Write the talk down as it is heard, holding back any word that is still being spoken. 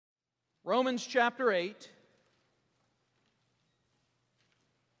Romans chapter 8,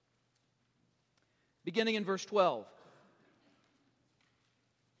 beginning in verse 12.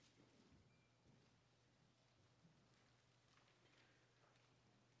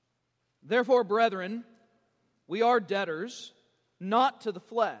 Therefore, brethren, we are debtors, not to the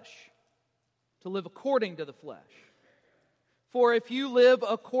flesh, to live according to the flesh. For if you live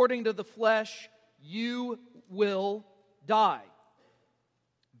according to the flesh, you will die.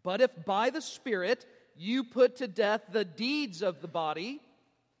 But if by the Spirit you put to death the deeds of the body,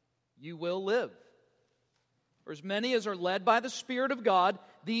 you will live. For as many as are led by the Spirit of God,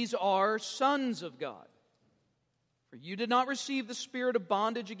 these are sons of God. For you did not receive the spirit of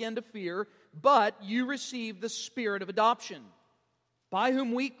bondage again to fear, but you received the Spirit of adoption, by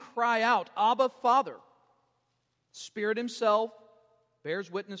whom we cry out, Abba, Father. The Spirit Himself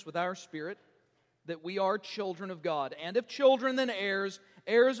bears witness with our spirit that we are children of God. And if children, then heirs,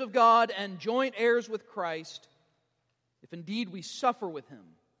 heirs of God, and joint heirs with Christ, if indeed we suffer with Him,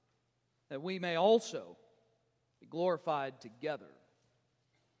 that we may also be glorified together.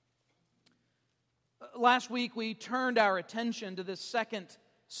 Last week we turned our attention to this second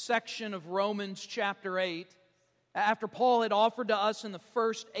section of Romans chapter 8. After Paul had offered to us in the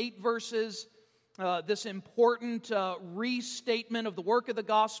first 8 verses this important restatement of the work of the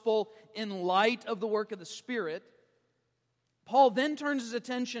gospel in light of the work of the Spirit, Paul then turns his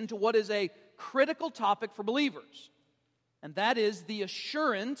attention to what is a critical topic for believers, and that is the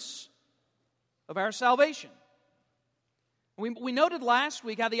assurance of our salvation. We noted last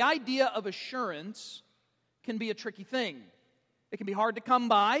week how the idea of assurance can be a tricky thing. It can be hard to come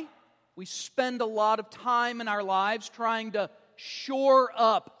by. We spend a lot of time in our lives trying to shore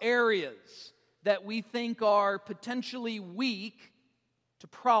up areas that we think are potentially weak to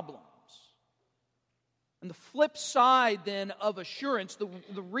problems. And the flip side then of assurance,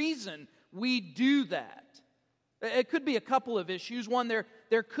 the reason we do that, it could be a couple of issues. One,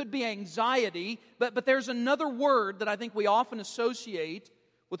 there could be anxiety, but there's another word that I think we often associate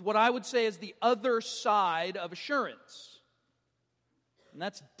with what I would say is the other side of assurance, and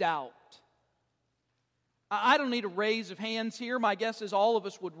that's doubt. I don't need a raise of hands here. My guess is all of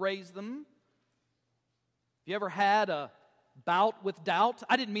us would raise them. Have you ever had a bout with doubt?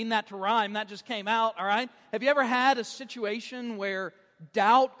 I didn't mean that to rhyme. That just came out, all right? Have you ever had a situation where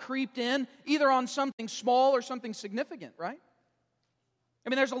doubt creeped in, either on something small or something significant, right? I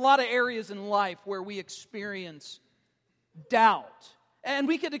mean, there's a lot of areas in life where we experience doubt. And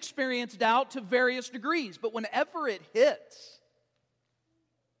we could experience doubt to various degrees, but whenever it hits,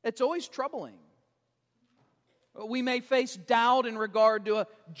 it's always troubling. We may face doubt in regard to a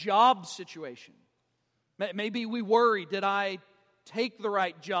job situation. Maybe we worry, did I take the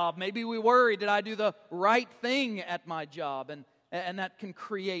right job? Maybe we worry, did I do the right thing at my job? And that can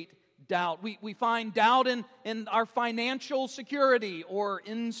create doubt. We find doubt in our financial security or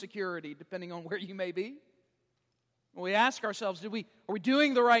insecurity, depending on where you may be. We ask ourselves, are we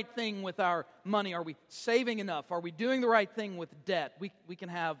doing the right thing with our money? Are we saving enough? Are we doing the right thing with debt? We can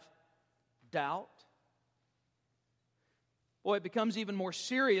have doubt. Boy, it becomes even more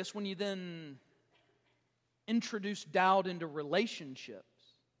serious when you then introduce doubt into relationships.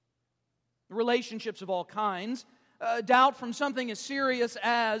 Relationships of all kinds. Doubt from something as serious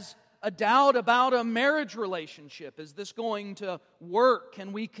as a doubt about a marriage relationship. Is this going to work?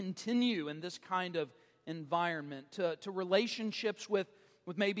 Can we continue in this kind of environment? To relationships with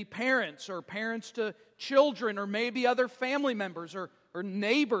maybe parents, or parents to children, or maybe other family members, or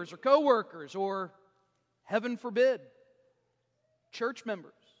neighbors, or coworkers, or, heaven forbid, church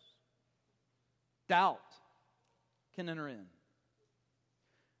members. Doubt can enter in.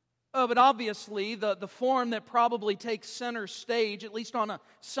 But obviously, the form that probably takes center stage, at least on a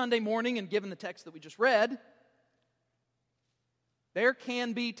Sunday morning, and given the text that we just read, there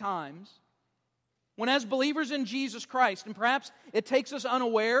can be times when, as believers in Jesus Christ, and perhaps it takes us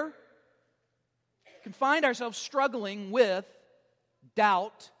unaware, can find ourselves struggling with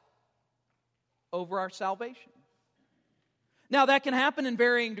doubt over our salvation. Now, that can happen in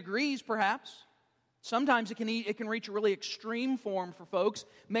varying degrees, perhaps. Sometimes it can reach a really extreme form for folks.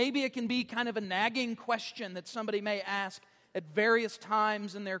 Maybe it can be kind of a nagging question that somebody may ask at various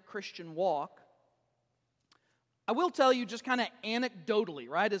times in their Christian walk. I will tell you just kind of anecdotally,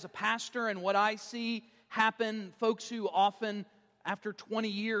 right, as a pastor and what I see happen, folks who often, after 20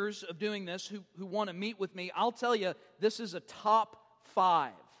 years of doing this, who want to meet with me, I'll tell you, this is a top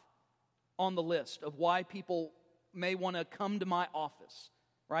 5 on the list of why people may want to come to my office.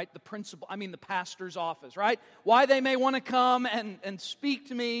 Right? The pastor's office, right? Why they may want to come and speak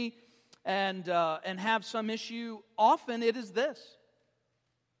to me and have some issue. Often it is this.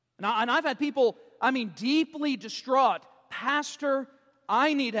 And I've had people, deeply distraught. Pastor,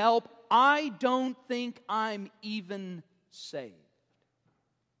 I need help. I don't think I'm even saved.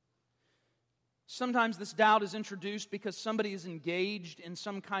 Sometimes this doubt is introduced because somebody is engaged in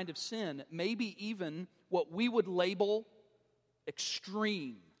some kind of sin, maybe even what we would label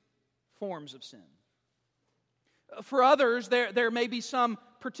extreme forms of sin. For others, there may be some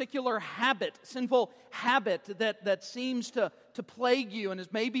particular habit, sinful habit that seems to plague you and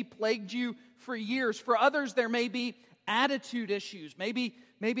has maybe plagued you for years. For others, there may be attitude issues. Maybe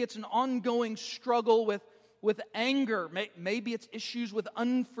it's an ongoing struggle with anger. Maybe it's issues with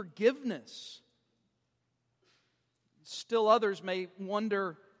unforgiveness. Still others may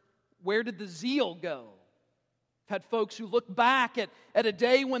wonder, where did the zeal go? I've had folks who look back at a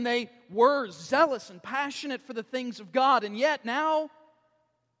day when they were zealous and passionate for the things of God, and yet now,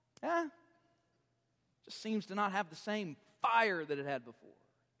 just seems to not have the same fire that it had before.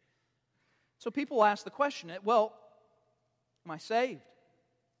 So people ask the question, well, am I saved?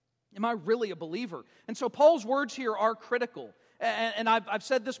 Am I really a believer? And so Paul's words here are critical. And I've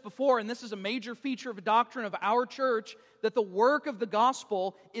said this before, and this is a major feature of a doctrine of our church, that the work of the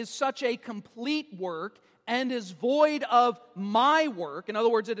gospel is such a complete work and is void of my work. In other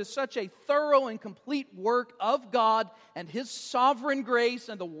words, it is such a thorough and complete work of God and His sovereign grace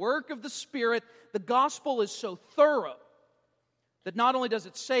and the work of the Spirit. The gospel is so thorough that not only does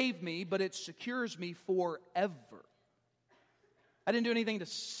it save me, but it secures me forever. I didn't do anything to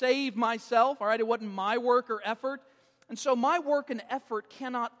save myself, all right? It wasn't my work or effort. And so my work and effort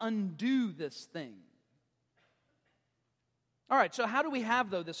cannot undo this thing. All right, so how do we have,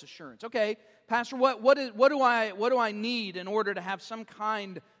 though, this assurance? Okay, Pastor, what do I need in order to have some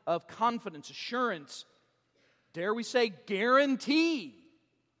kind of confidence, assurance? Dare we say guarantee?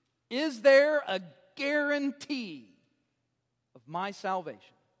 Is there a guarantee of my salvation?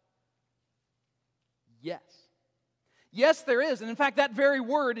 Yes. Yes, there is. And in fact, that very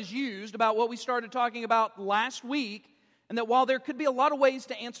word is used about what we started talking about last week, and that while there could be a lot of ways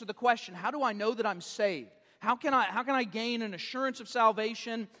to answer the question, how do I know that I'm saved? How can I gain an assurance of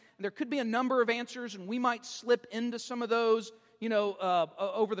salvation? And there could be a number of answers, and we might slip into some of those,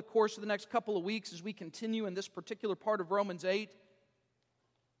 over the course of the next couple of weeks as we continue in this particular part of Romans 8.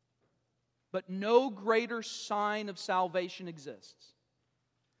 But no greater sign of salvation exists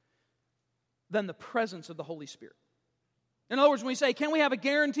than the presence of the Holy Spirit. In other words, when we say, can we have a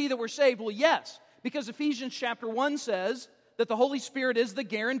guarantee that we're saved? Well, yes, because Ephesians chapter 1 says that the Holy Spirit is the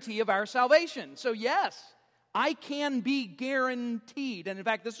guarantee of our salvation. So yes, I can be guaranteed. And in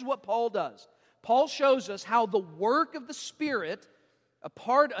fact, this is what Paul does. Paul shows us how the work of the Spirit,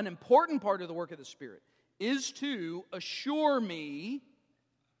 an important part of the work of the Spirit, is to assure me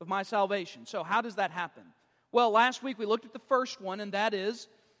of my salvation. So how does that happen? Well, last week we looked at the first one, and that is,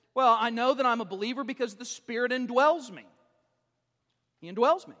 well, I know that I'm a believer because the Spirit indwells me. He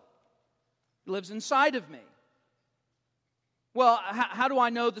indwells me. He lives inside of me. Well, how do I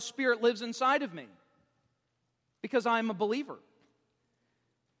know the Spirit lives inside of me? Because I'm a believer.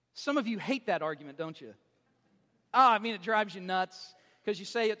 Some of you hate that argument, don't you? It drives you nuts because you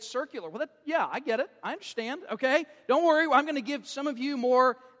say it's circular. Well, yeah, I get it. I understand, okay? Don't worry, I'm going to give some of you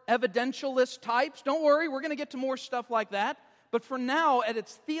more evidentialist types. Don't worry, we're going to get to more stuff like that. But for now, at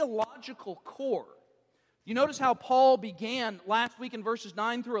its theological core, you notice how Paul began last week in verses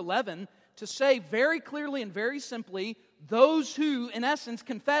 9 through 11 to say very clearly and very simply, those who, in essence,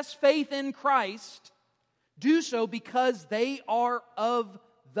 confess faith in Christ do so because they are of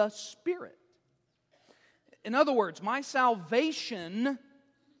the Spirit. In other words, my salvation,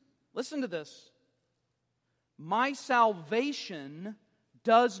 listen to this, my salvation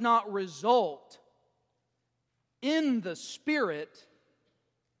does not result in the Spirit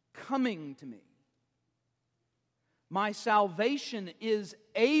coming to me. My salvation is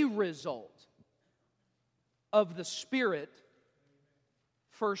a result of the Spirit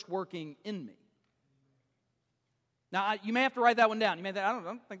first working in me. Now, you may have to write that one down. You may think, I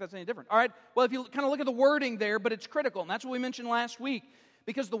don't think that's any different. All right, well, if you kind of look at the wording there, but it's critical, and that's what we mentioned last week,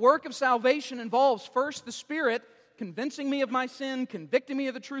 because the work of salvation involves first the Spirit convincing me of my sin, convicting me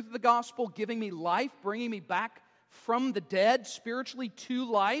of the truth of the gospel, giving me life, bringing me back from the dead spiritually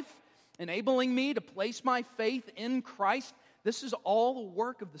to life, enabling me to place my faith in Christ. This is all the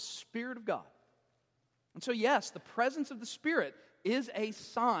work of the Spirit of God. And so, yes, the presence of the Spirit is a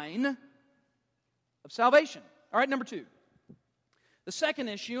sign of salvation. All right, number 2. The second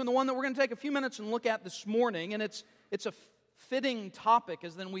issue, and the one that we're going to take a few minutes and look at this morning, and it's a fitting topic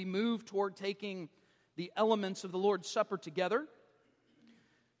as then we move toward taking the elements of the Lord's Supper together.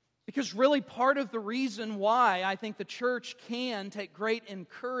 Because really part of the reason why I think the church can take great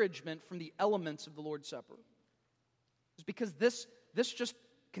encouragement from the elements of the Lord's Supper is because this just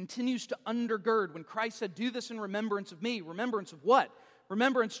continues to undergird. When Christ said, "Do this in remembrance of me," remembrance of what?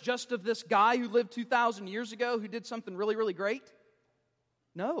 Remembrance just of this guy who lived 2,000 years ago who did something really, really great?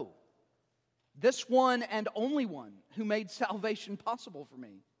 No. This one and only one who made salvation possible for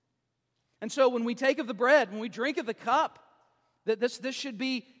me. And so when we take of the bread, when we drink of the cup, that this should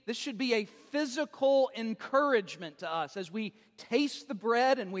be a physical encouragement to us as we taste the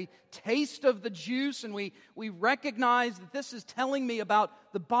bread and we taste of the juice and we recognize that this is telling me about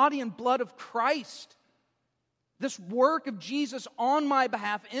the body and blood of Christ. This work of Jesus on my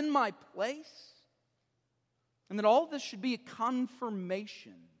behalf, in my place. And that all of this should be a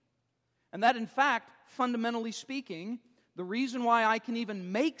confirmation. And that in fact, fundamentally speaking, the reason why I can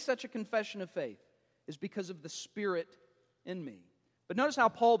even make such a confession of faith is because of the Spirit in me. But notice how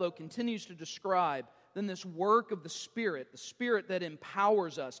Paul, though, continues to describe then this work of the Spirit that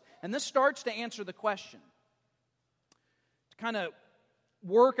empowers us. And this starts to answer the question, to kind of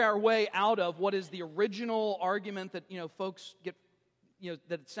work our way out of what is the original argument that, folks get,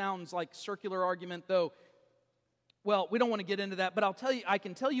 that it sounds like circular argument, though. Well, we don't want to get into that, but I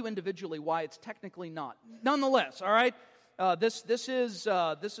can tell you individually why it's technically not. Nonetheless, all right, this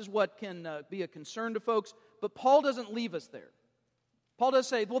is what can be a concern to folks. But Paul doesn't leave us there. Paul does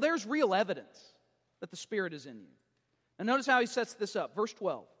say, well, there's real evidence that the Spirit is in you. And notice how he sets this up. Verse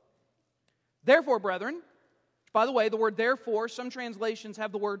 12. Therefore, brethren, by the way, the word therefore, some translations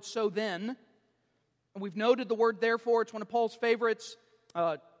have the word so then. And we've noted the word therefore. It's one of Paul's favorites.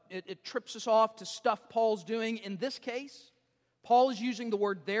 It trips us off to stuff Paul's doing. In this case, Paul is using the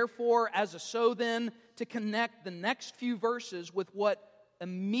word therefore as a so then to connect the next few verses with what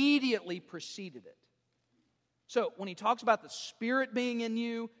immediately preceded it. So, when he talks about the Spirit being in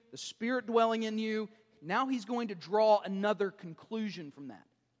you, the Spirit dwelling in you, now he's going to draw another conclusion from that.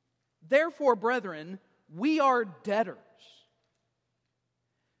 Therefore, brethren, we are debtors.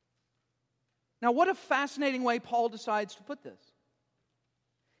 Now, what a fascinating way Paul decides to put this.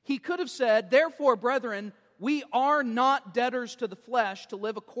 He could have said, therefore, brethren, we are not debtors to the flesh to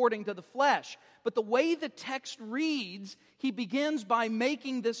live according to the flesh. But the way the text reads, he begins by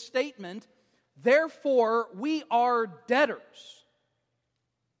making this statement, therefore, we are debtors,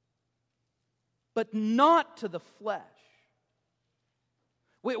 but not to the flesh.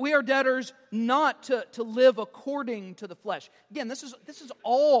 We are debtors not to live according to the flesh. Again, this is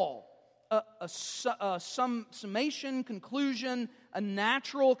all some summation, conclusion, a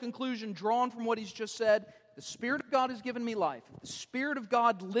natural conclusion drawn from what he's just said. The Spirit of God has given me life. If the Spirit of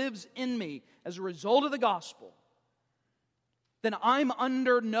God lives in me as a result of the gospel, then I'm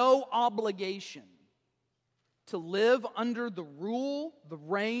under no obligation to live under the rule, the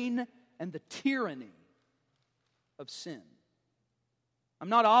reign, and the tyranny of sin. I'm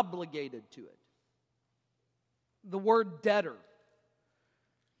not obligated to it. The word debtor,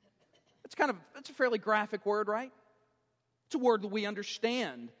 it's a fairly graphic word, right? It's a word that we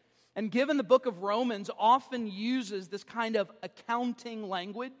understand. And given the book of Romans often uses this kind of accounting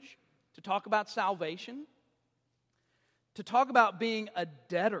language to talk about salvation, to talk about being a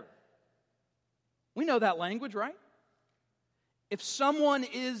debtor. We know that language, right? If someone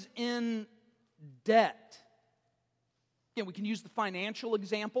is in debt, again, we can use the financial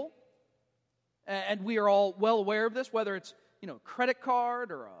example, and we are all well aware of this, whether it's, a credit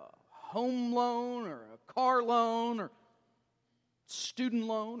card or a home loan or a car loan or student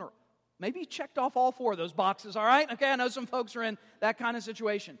loan, or maybe you checked off all four of those boxes, all right? Okay, I know some folks are in that kind of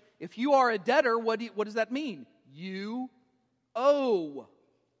situation. If you are a debtor, what does that mean? You owe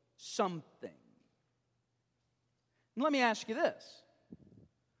something. And let me ask you this.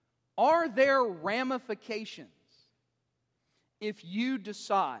 Are there ramifications if you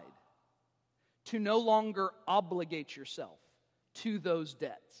decide to no longer obligate yourself to those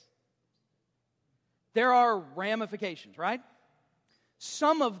debts? There are ramifications, right?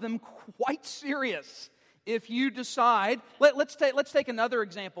 Some of them quite serious. If you decide, let's take another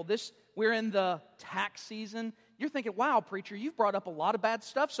example. We're in the tax season. You're thinking, wow, preacher, you've brought up a lot of bad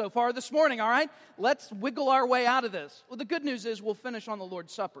stuff so far this morning, all right? Let's wiggle our way out of this. Well, the good news is we'll finish on the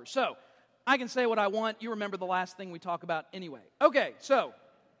Lord's Supper. So, I can say what I want. You remember the last thing we talk about anyway. Okay, so,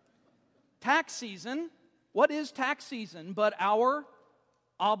 tax season. What is tax season but our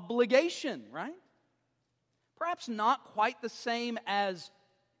obligation, right? Perhaps not quite the same as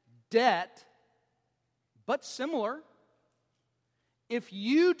debt, but similar. If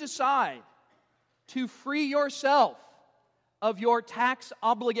you decide to free yourself of your tax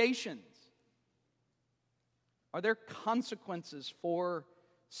obligations, are there consequences for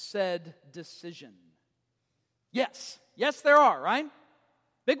said decision? Yes. Yes, there are, right?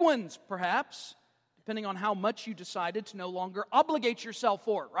 Big ones, perhaps, depending on how much you decided to no longer obligate yourself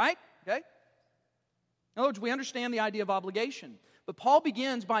for, right? Okay? In other words, we understand the idea of obligation. But Paul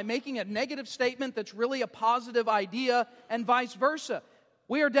begins by making a negative statement that's really a positive idea, and vice versa.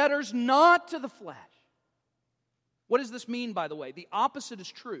 We are debtors not to the flesh. What does this mean, by the way? The opposite is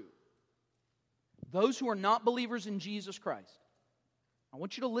true. Those who are not believers in Jesus Christ. I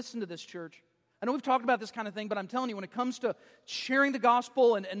want you to listen to this, church. I know we've talked about this kind of thing, but I'm telling you, when it comes to sharing the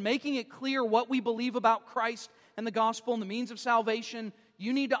gospel and making it clear what we believe about Christ and the gospel and the means of salvation,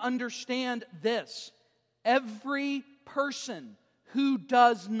 you need to understand this. Every person who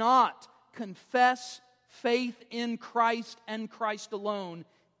does not confess faith in Christ and Christ alone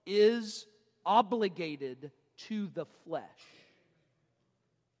is obligated to the flesh,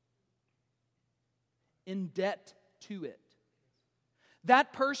 in debt to it.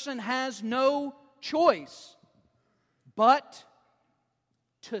 That person has no choice but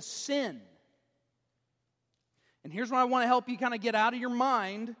to sin. And here's what I want to help you kind of get out of your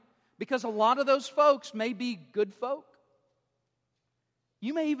mind, because a lot of those folks may be good folk.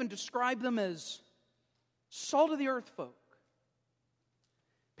 You may even describe them as salt of the earth folk.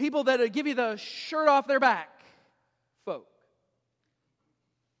 People that give you the shirt off their back folk.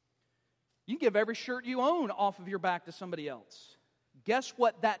 You give every shirt you own off of your back to somebody else. Guess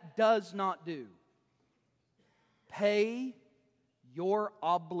what that does not do? Pay your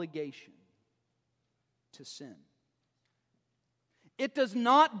obligation to sin. It does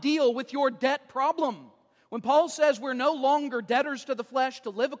not deal with your debt problem. When Paul says we're no longer debtors to the flesh, to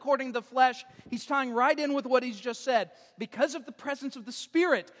live according to the flesh, he's tying right in with what he's just said. Because of the presence of the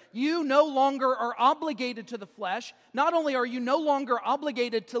Spirit, you no longer are obligated to the flesh. Not only are you no longer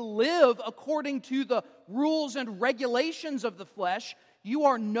obligated to live according to the rules and regulations of the flesh, you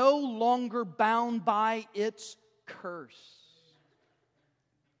are no longer bound by its curse.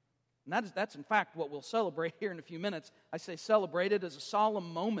 And that's in fact what we'll celebrate here in a few minutes. I say celebrate it as a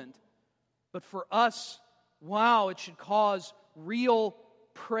solemn moment. But for us, wow, it should cause real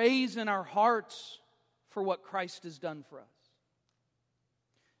praise in our hearts for what Christ has done for us.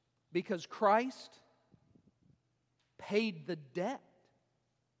 Because Christ paid the debt.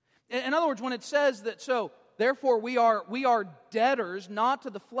 In other words, when it says that, so therefore we are debtors, not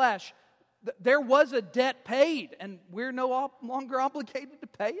to the flesh, there was a debt paid, and we're no longer obligated to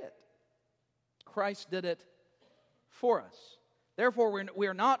pay it. Christ did it for us. Therefore, we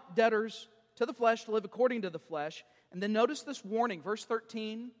are not debtors to the flesh, to live according to the flesh. And then notice this warning, verse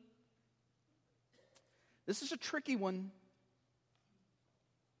 13. This is a tricky one.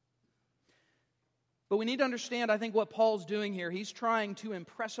 But we need to understand, I think, what Paul's doing here. He's trying to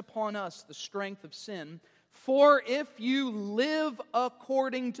impress upon us the strength of sin. For if you live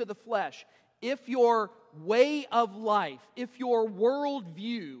according to the flesh, if your way of life, if your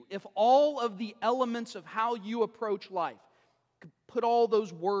worldview, if all of the elements of how you approach life, put all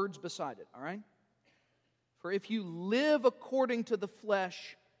those words beside it, all right? For if you live according to the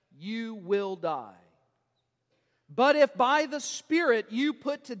flesh, you will die. But if by the Spirit you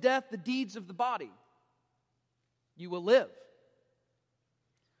put to death the deeds of the body, you will live.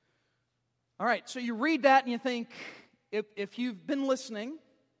 All right, so you read that and you think, if you've been listening,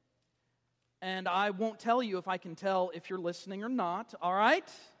 and I won't tell you if I can tell if you're listening or not, all right?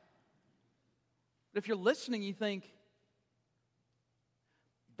 But if you're listening, you think,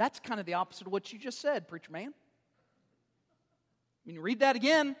 that's kind of the opposite of what you just said, preacher man. I mean, read that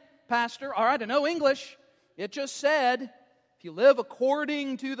again, pastor. All right, I know English. It just said, if you live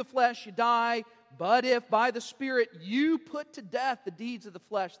according to the flesh, you die. But if by the Spirit you put to death the deeds of the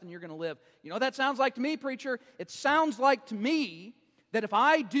flesh, then you're going to live. You know what that sounds like to me, preacher? It sounds like to me that if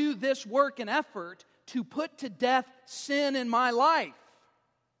I do this work and effort to put to death sin in my life,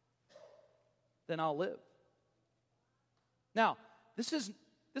 then I'll live. Now, this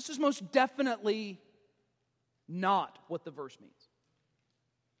is most definitely not what the verse means.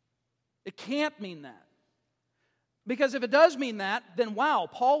 It can't mean that. Because if it does mean that, then wow,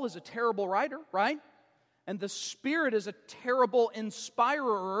 Paul is a terrible writer, right? And the Spirit is a terrible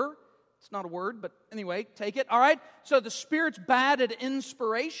inspirer. It's not a word, but anyway, take it. All right? So the Spirit's bad at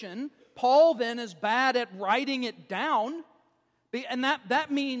inspiration. Paul then is bad at writing it down. And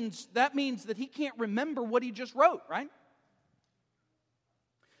that means that he can't remember what he just wrote, right?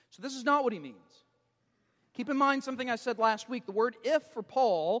 So this is not what he means. Keep in mind something I said last week. The word if for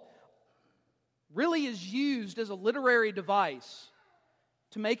Paul really is used as a literary device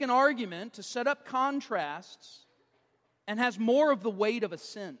to make an argument, to set up contrasts, and has more of the weight of a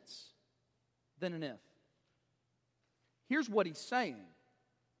sense than an if. Here's what he's saying.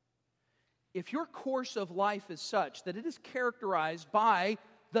 if your course of life is such that it is characterized by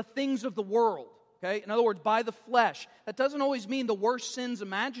the things of the world, okay? In other words, by the flesh. That doesn't always mean the worst sins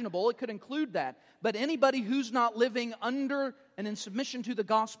imaginable. It could include that. But anybody who's not living under and in submission to the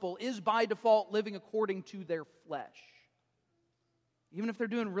gospel is by default living according to their flesh. Even if they're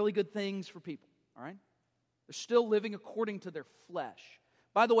doing really good things for people, all right? They're still living according to their flesh.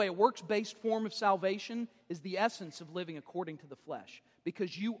 By the way, a works-based form of salvation is the essence of living according to the flesh,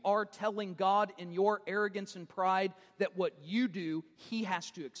 because you are telling God in your arrogance and pride that what you do, He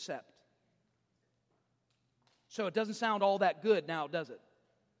has to accept. So it doesn't sound all that good now, does it?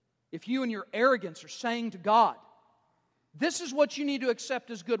 If you in your arrogance are saying to God, this is what you need to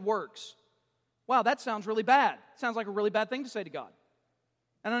accept as good works. Wow, that sounds really bad. Sounds like a really bad thing to say to God.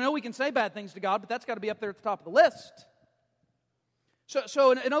 And I know we can say bad things to God, but that's got to be up there at the top of the list.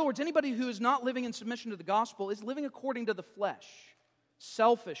 So in other words, anybody who is not living in submission to the gospel is living according to the flesh,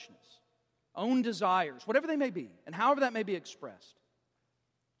 selfishness, own desires, whatever they may be, and however that may be expressed.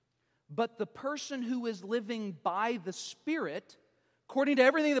 But the person who is living by the Spirit, according to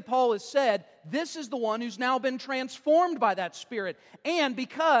everything that Paul has said, this is the one who's now been transformed by that Spirit. And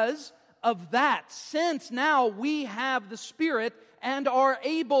because of that, since now we have the Spirit and are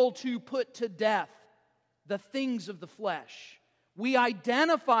able to put to death the things of the flesh, we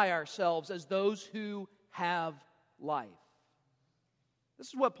identify ourselves as those who have life. This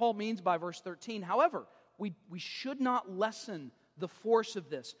is what Paul means by verse 13. However, we should not lessen the force of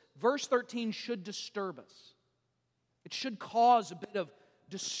this. Verse 13 should disturb us. It should cause a bit of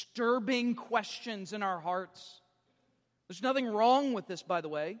disturbing questions in our hearts. There's nothing wrong with this, by the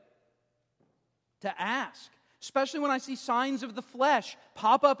way, to ask. Especially when I see signs of the flesh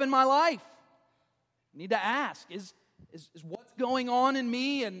pop up in my life. I need to ask, is what's going on in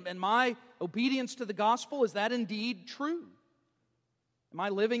me and my obedience to the gospel, is that indeed true? Am I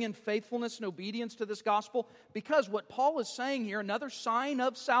living in faithfulness and obedience to this gospel? Because what Paul is saying here, another sign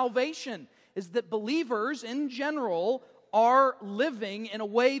of salvation, is that believers in general are living in a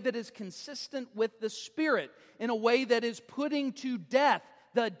way that is consistent with the Spirit, in a way that is putting to death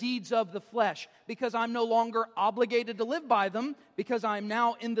the deeds of the flesh, because I'm no longer obligated to live by them, because I'm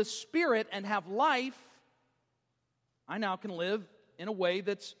now in the Spirit and have life. I now can live in a way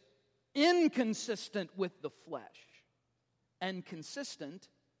that's inconsistent with the flesh and consistent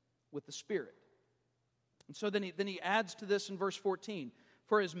with the Spirit. And so then he adds to this in verse 14,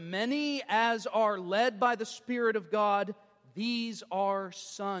 for as many as are led by the Spirit of God, these are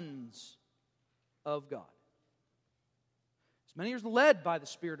sons of God. As many as are led by the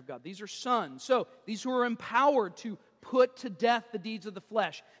Spirit of God, these are sons. So these who are empowered to put to death the deeds of the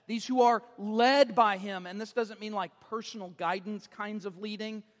flesh, these who are led by Him, and this doesn't mean like personal guidance kinds of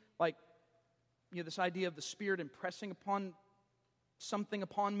leading, like this idea of the Spirit impressing upon something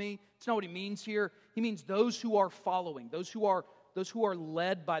upon me. It's not what he means here. He means those who are following, those who are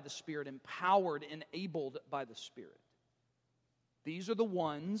led by the Spirit, empowered, enabled by the Spirit. These are the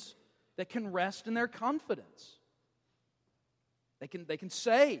ones that can rest in their confidence. They can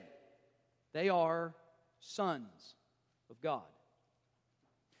say they are sons of God.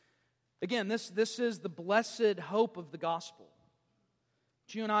 Again, this is the blessed hope of the gospel.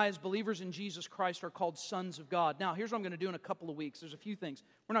 You and I, as believers in Jesus Christ, are called sons of God. Now, here's what I'm going to do in a couple of weeks. There's a few things.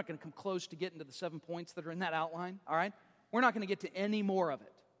 We're not going to come close to getting to the 7 points that are in that outline, all right? We're not going to get to any more of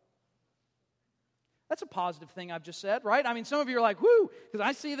it. That's a positive thing I've just said, right? I mean, some of you are like, whoo, because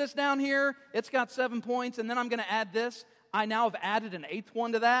I see this down here. It's got 7 points, and then I'm going to add this. I now have added an 8th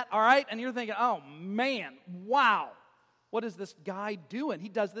one to that, all right? And you're thinking, oh, man, wow. What is this guy doing? He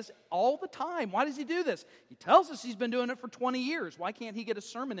does this all the time. Why does he do this? He tells us he's been doing it for 20 years. Why can't he get a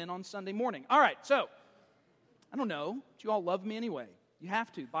sermon in on Sunday morning? All right, so, I don't know. But you all love me anyway. You have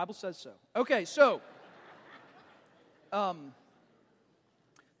to. The Bible says so. Okay, so,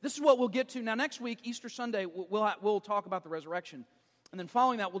 this is what we'll get to. Now, next week, Easter Sunday, we'll talk about the resurrection. And then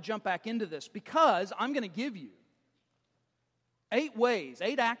following that, we'll jump back into this, because I'm going to give you 8 ways,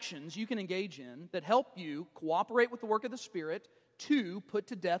 8 actions you can engage in that help you cooperate with the work of the Spirit to put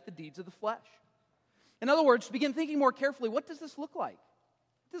to death the deeds of the flesh. In other words, begin thinking more carefully, what does this look like?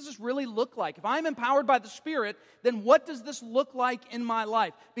 What does this really look like? If I'm empowered by the Spirit, then what does this look like in my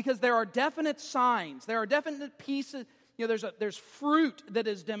life? Because there are definite signs, there are definite pieces, there's fruit that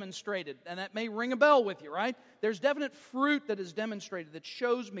is demonstrated, and that may ring a bell with you, right? There's definite fruit that is demonstrated that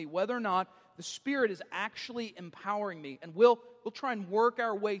shows me whether or not the Spirit is actually empowering me. And we'll try and work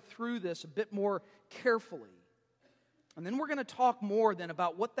our way through this a bit more carefully. And then we're going to talk more then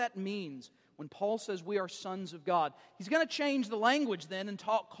about what that means when Paul says we are sons of God. He's going to change the language then and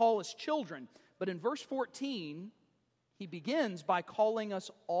call us children. But in verse 14, he begins by calling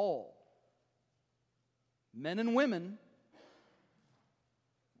us all men and women,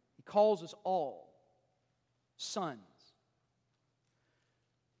 He calls us all sons.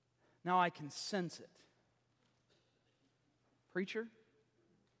 Now I can sense it. Preacher,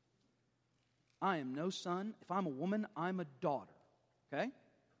 I am no son. If I'm a woman, I'm a daughter. Okay?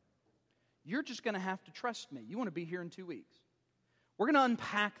 You're just going to have to trust me. You want to be here in 2 weeks. We're going to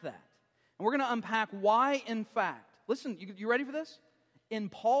unpack that. And we're going to unpack why, in fact, listen, you ready for this? In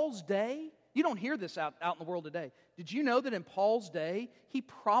Paul's day, you don't hear this out in the world today. Did you know that in Paul's day, he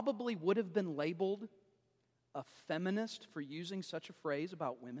probably would have been labeled a feminist for using such a phrase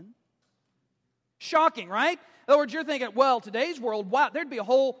about women? Shocking, right? In other words, you're thinking, well, today's world, wow, there'd be a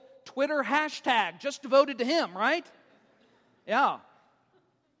whole Twitter hashtag just devoted to him, right? Yeah.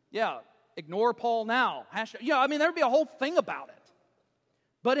 Ignore Paul now. Hashtag. Yeah, I mean, there'd be a whole thing about it.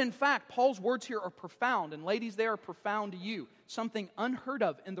 But in fact, Paul's words here are profound, and ladies, they are profound to you. Something unheard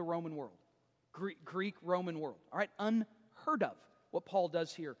of in the Roman world. Greek Roman world. All right? Unheard of what Paul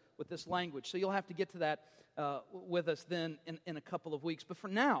does here with this language. So you'll have to get to that with us then in a couple of weeks. But for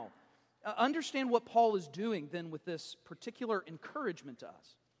now, understand what Paul is doing then with this particular encouragement to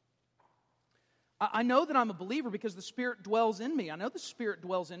us. I know that I'm a believer because the Spirit dwells in me. I know the Spirit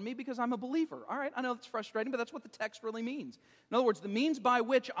dwells in me because I'm a believer. All right, I know it's frustrating, but that's what the text really means. In other words, the means by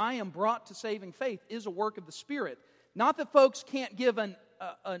which I am brought to saving faith is a work of the Spirit. Not that folks can't give an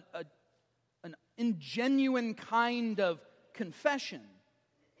ingenuine kind of confession,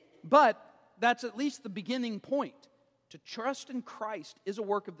 but that's at least the beginning point. To trust in Christ is a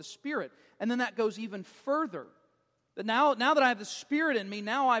work of the Spirit. And then that goes even further. But now that I have the Spirit in me,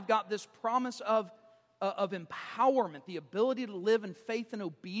 now I've got this promise of empowerment, the ability to live in faith and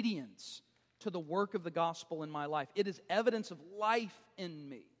obedience to the work of the gospel in my life. It is evidence of life in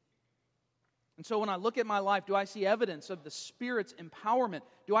me. And so when I look at my life, do I see evidence of the Spirit's empowerment?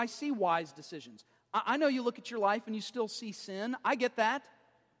 Do I see wise decisions? I know you look at your life and you still see sin. I get that.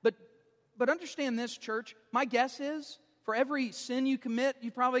 But understand this, church. My guess is, for every sin you commit,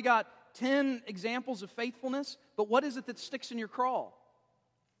 you've probably got 10 examples of faithfulness, but what is it that sticks in your craw?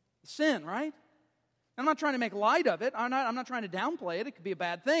 Sin, right? I'm not trying to make light of it. I'm not trying to downplay it. It could be a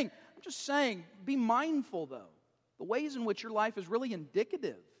bad thing. I'm just saying, be mindful, though, the ways in which your life is really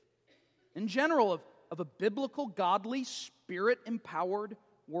indicative, in general, of a biblical, godly, Spirit-empowered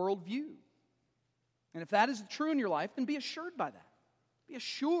worldview. And if that is true in your life, then be assured by that. Be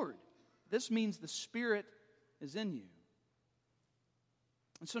assured. This means the Spirit is in you.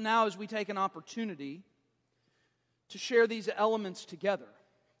 And so now as we take an opportunity to share these elements together,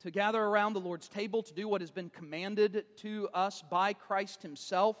 to gather around the Lord's table, to do what has been commanded to us by Christ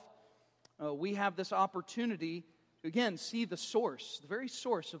Himself, we have this opportunity to, again, see the source, the very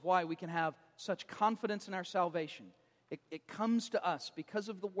source of why we can have such confidence in our salvation. It comes to us because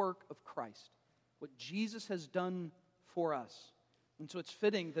of the work of Christ, what Jesus has done for us. And so it's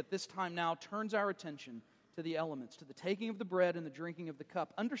fitting that this time now turns our attention to the elements, to the taking of the bread and the drinking of the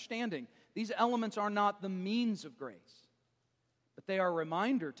cup, understanding these elements are not the means of grace, but they are a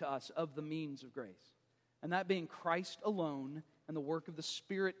reminder to us of the means of grace, and that being Christ alone and the work of the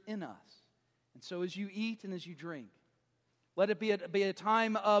Spirit in us. And so as you eat and as you drink, let it be a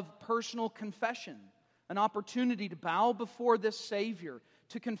time of personal confession, an opportunity to bow before this Savior,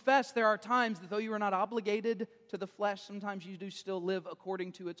 to confess there are times that though you are not obligated to the flesh, sometimes you do still live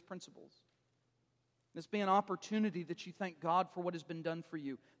according to its principles. This be an opportunity that you thank God for what has been done for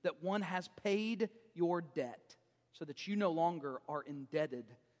you, that one has paid your debt so that you no longer are indebted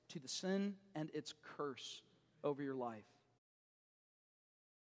to the sin and its curse over your life.